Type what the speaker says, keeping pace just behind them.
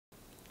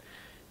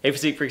Hey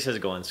Physique Freaks, how's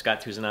it going?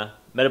 Scott Tuzana,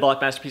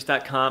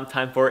 MetabolicMasterpiece.com.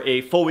 Time for a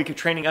full week of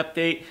training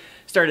update.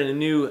 Started a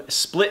new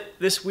split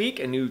this week,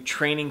 a new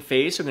training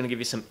phase. So I'm going to give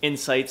you some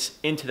insights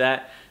into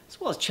that,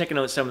 as well as checking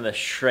out some of the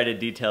shredded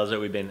details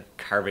that we've been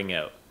carving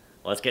out.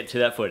 Let's get to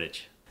that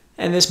footage.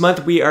 And this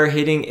month we are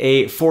hitting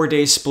a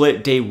 4-day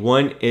split. Day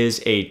 1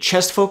 is a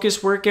chest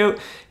focus workout,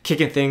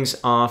 kicking things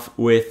off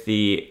with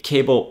the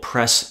cable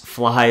press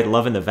fly.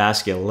 Loving the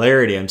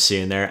vascularity I'm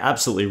seeing there,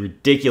 absolutely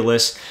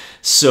ridiculous.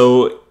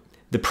 So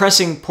the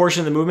pressing portion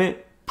of the movement,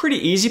 pretty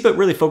easy, but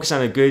really focus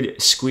on a good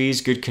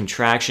squeeze, good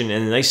contraction,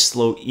 and a nice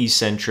slow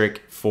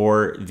eccentric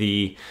for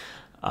the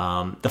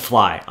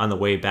fly on the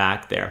way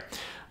back there.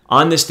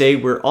 On this day,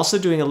 we're also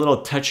doing a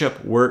little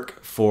touch-up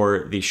work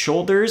for the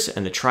shoulders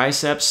and the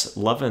triceps.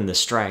 Loving the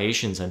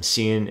striations I'm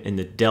seeing in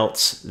the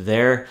delts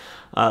there.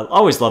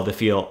 Always love the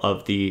feel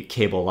of the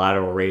cable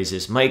lateral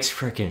raises. Mike's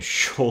freaking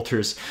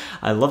shoulders.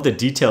 I love the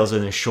details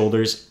in his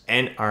shoulders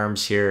and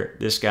arms here.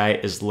 This guy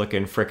is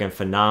looking freaking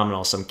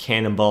phenomenal. Some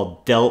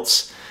cannonball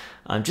delts.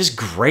 Just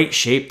great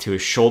shape to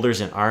his shoulders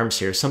and arms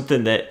here.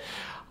 Something that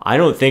I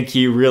don't think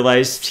he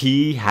realized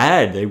he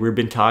had. We've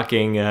been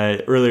talking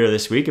earlier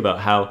this week about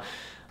how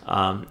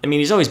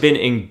he's always been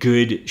in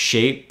good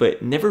shape,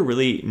 but never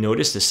really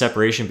noticed the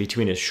separation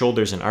between his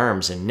shoulders and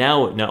arms. And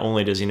now, not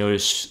only does he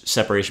notice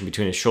separation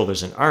between his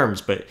shoulders and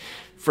arms, but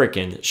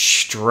freaking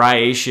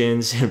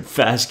striations and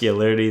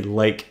vascularity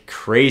like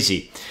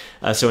crazy.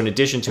 So in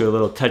addition to a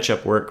little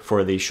touch-up work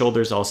for the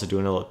shoulders, also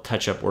doing a little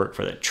touch-up work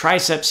for the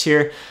triceps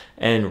here.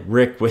 And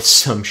Rick with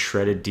some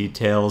shredded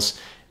details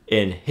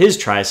in his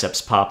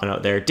triceps popping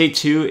out there. Day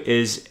 2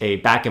 is a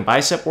back and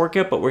bicep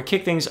workout, but we're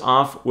kick things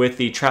off with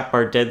the trap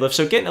bar deadlift.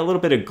 So getting a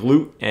little bit of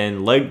glute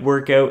and leg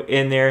workout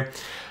in there,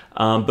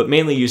 but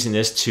mainly using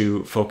this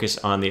to focus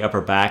on the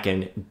upper back.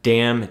 And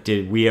damn,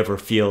 did we ever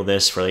feel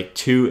this for like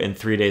 2 and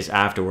 3 days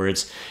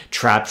afterwards.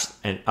 Traps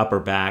and upper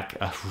back,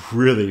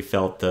 really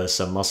felt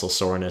some muscle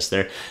soreness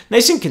there.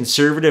 Nice and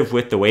conservative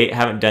with the weight.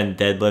 Haven't done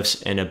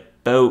deadlifts in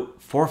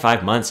about 4 or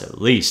 5 months at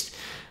least.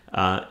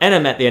 And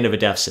I'm at the end of a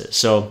deficit,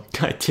 so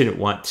I didn't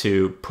want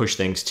to push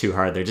things too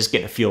hard. They're just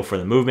getting a feel for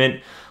the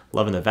movement.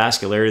 Loving the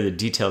vascularity, the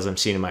details I'm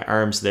seeing in my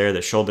arms there,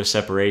 the shoulder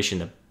separation,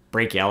 the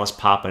brachialis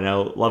popping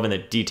out. Loving the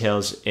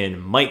details in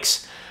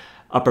Mike's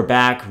upper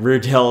back, rear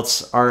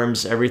delts,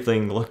 arms,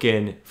 everything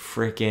looking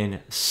freaking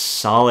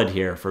solid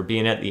here for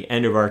being at the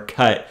end of our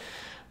cut.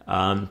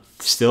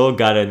 Still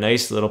got a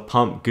nice little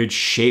pump, good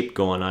shape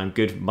going on,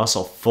 good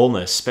muscle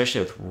fullness, especially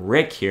with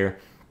Rick here.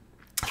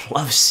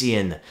 Love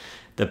seeing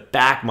the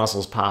back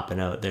muscles popping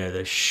out there,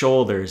 the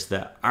shoulders,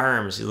 the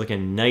arms. He's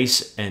looking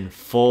nice and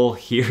full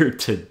here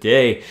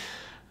today.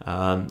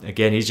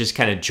 Again, he's just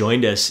kind of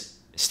joined us,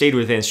 stayed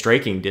within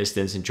striking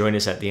distance, and joined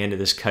us at the end of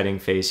this cutting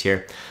phase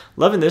here.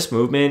 Loving this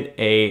movement,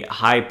 a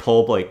high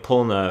pull, like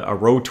pulling a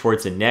row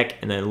towards the neck,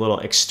 and then a little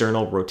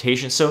external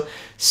rotation. So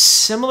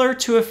similar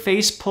to a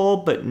face pull,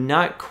 but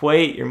not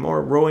quite. You're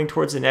more rowing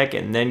towards the neck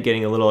and then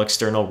getting a little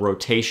external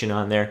rotation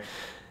on there.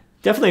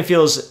 Definitely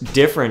feels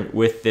different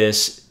with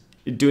this,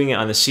 doing it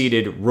on the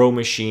seated row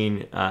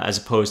machine as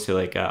opposed to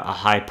like a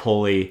high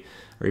pulley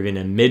or even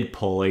a mid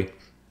pulley.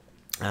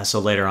 So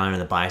later on in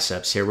the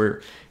biceps here,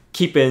 we're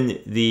keeping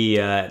the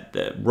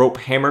rope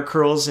hammer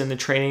curls in the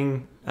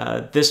training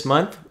this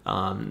month.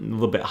 A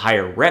little bit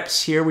higher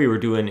reps here. We were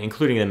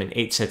including them in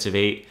 8 sets of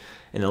 8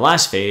 in the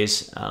last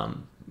phase.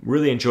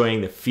 Really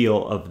enjoying the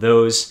feel of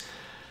those.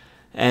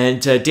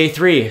 And day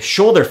 3,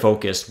 shoulder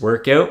focused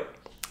workout.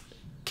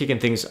 Kicking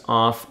things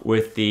off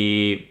with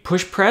the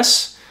push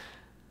press.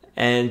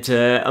 And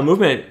a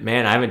movement,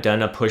 man, I haven't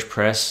done a push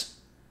press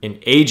in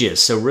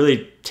ages. So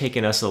really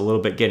taking us a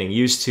little bit getting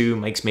used to.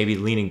 Mike's maybe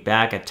leaning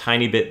back a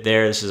tiny bit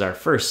there. This is our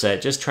first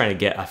set, just trying to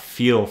get a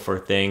feel for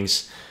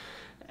things.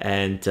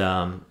 And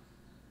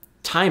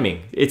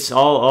timing. It's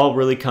all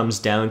really comes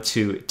down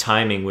to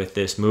timing with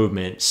this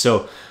movement.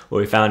 So what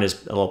we found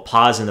is a little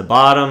pause in the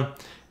bottom,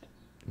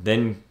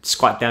 then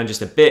squat down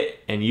just a bit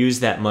and use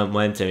that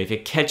momentum. If you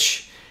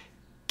catch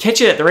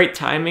it at the right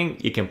timing,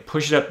 you can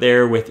push it up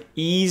there with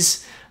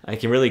ease. I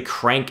can really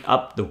crank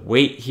up the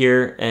weight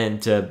here,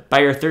 and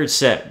by our 3rd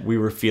set, we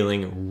were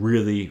feeling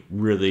really,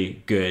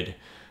 really good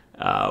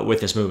with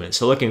this movement.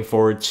 So looking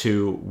forward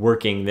to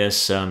working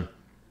this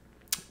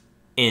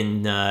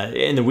in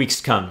the weeks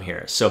to come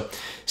here. So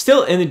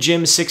still in the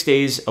gym 6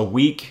 days a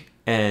week,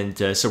 and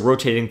so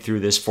rotating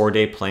through this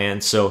 4-day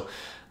plan. So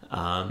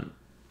going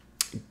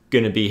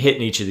to be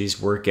hitting each of these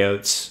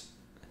workouts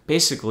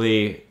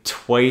basically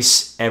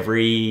twice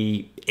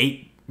every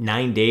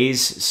 8-9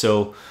 days.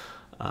 So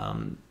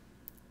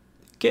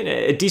getting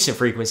a decent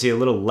frequency, a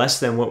little less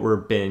than what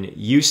we've been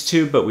used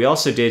to, but we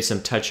also did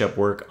some touch-up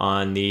work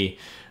on the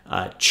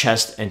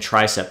chest and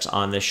triceps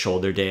on this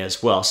shoulder day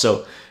as well.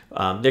 So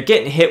they're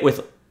getting hit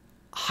with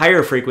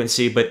higher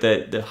frequency, but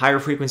the higher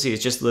frequency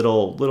is just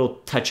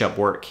little touch-up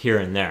work here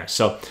and there.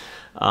 So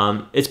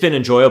it's been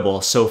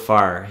enjoyable so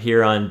far.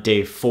 Here on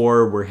day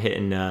 4, we're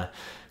hitting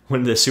one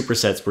of the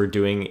supersets we're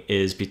doing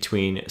is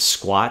between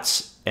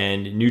squats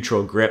and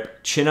neutral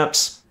grip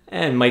chin-ups.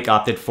 And Mike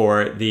opted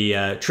for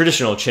the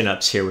traditional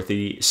chin-ups here with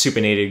the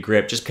supinated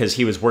grip, just because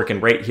he was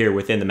working right here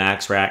within the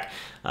max rack,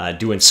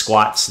 doing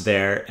squats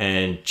there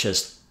and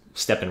just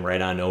stepping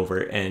right on over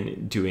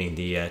and doing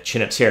the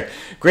chin-ups here.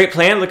 Great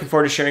plan. Looking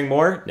forward to sharing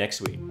more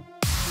next week.